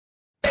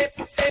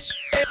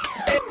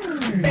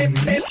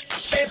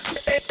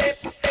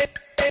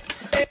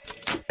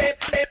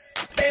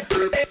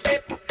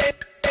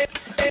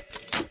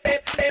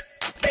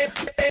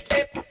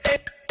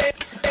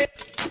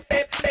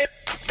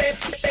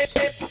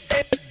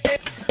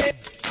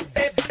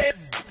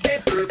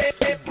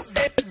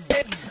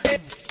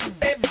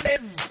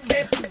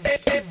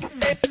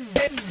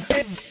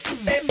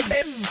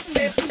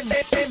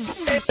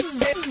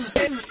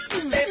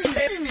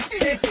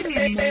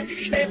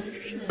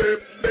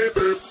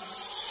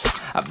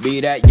I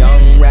be that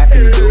young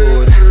rapping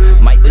dude,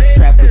 might just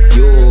trap with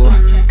you.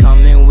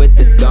 Coming with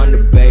the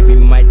thunder, baby,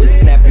 might just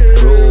clap your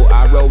crew.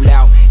 I roll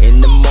out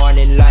in the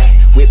morning light,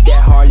 whip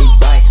that Harley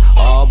bike,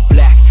 all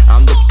black,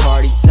 I'm the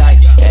party type,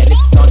 and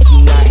it's on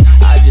tonight.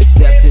 I just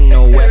stepped in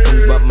no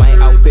weapons, but my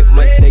outfit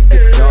might take the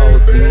soul.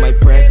 See my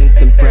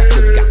presence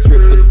impressive, got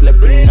strippers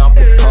slipping off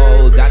the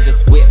poles. I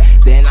just whip,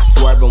 then I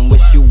swerve and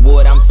wish you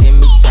would. I'm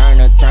Timmy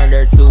Turner, turned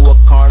her to a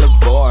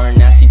carnivore.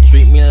 Now she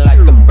treat me like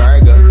a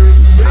burger.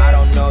 I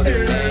don't know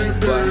their names,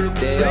 but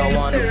they all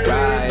wanna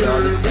ride.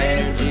 All this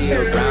energy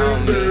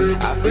around me,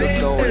 I feel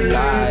so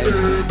alive.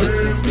 This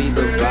must be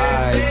the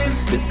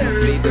vibes, this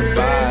must be the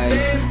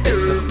vibes,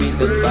 this must be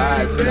the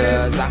vibes,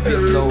 cause I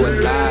feel so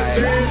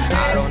alive.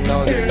 I don't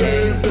know their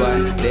names,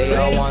 but they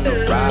all wanna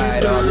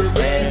ride. All this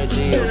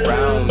energy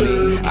around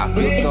me, I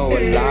feel so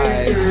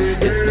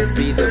alive. This must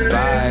be the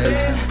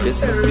vibes,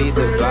 this must be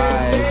the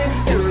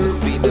vibes, this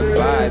must be the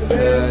vibes,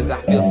 cause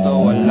I feel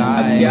so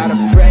alive. I got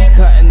a fresh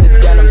cut in the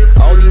denims,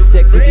 all these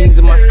sexy jeans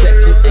in my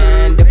section,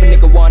 and if a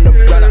nigga wanna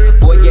run up,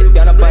 boy get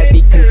done up by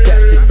the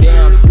contestant.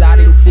 Damn, slide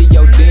into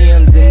your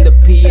DMs in the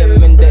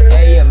PM and the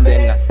AM,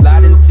 then I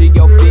slide into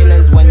your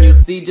feelings when you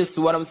see just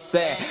what I'm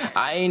saying.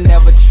 I ain't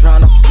never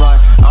tryna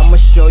front, I'ma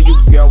show you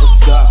girl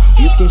what's up.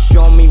 You can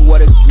show me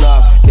what it's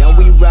love, then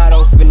we ride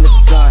off in the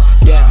sun.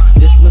 Yeah,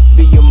 this must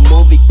be a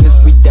movie, cause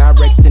we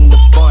directing the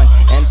fun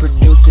and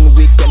producing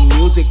weekend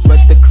music, but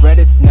the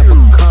credits never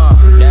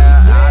come.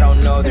 Yeah, I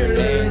don't know their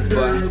names,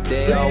 but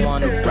they all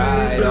wanna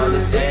ride. All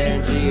this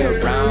energy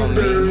around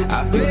me,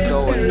 I feel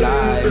so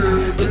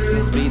alive. This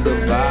must be the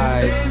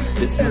vibes,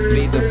 this must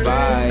be the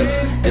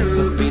vibes, this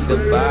must be the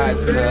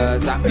vibes,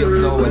 cause I feel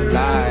so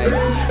alive.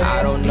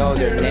 I don't know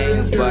their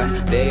names,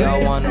 but they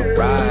all wanna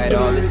ride.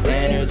 All this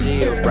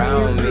energy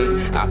around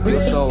me, I feel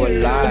so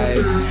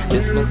alive.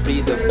 This must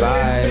be the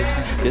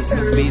vibes, this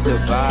must be the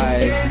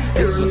vibes,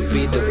 this must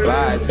be the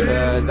vibes,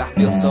 cause I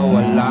feel so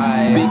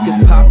alive.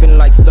 Speakers popping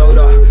like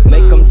soda,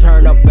 make them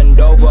turn up and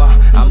over.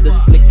 I'm the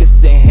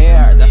slickest in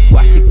hair, that's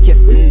why she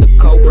kissing the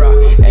cobra,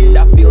 and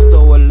I feel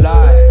so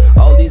alive.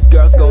 All these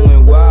girls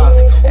going wild,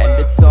 and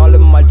it's all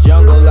in my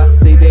jungle. I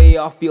see they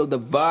all feel the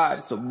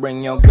vibe, so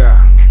bring your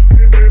girl.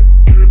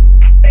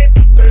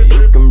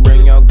 You can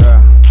bring your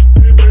girl.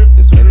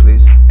 This way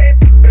please.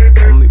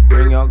 Only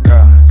bring your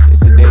girl.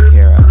 It's a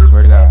daycare, I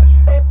swear to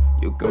gosh.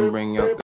 You can bring your girl.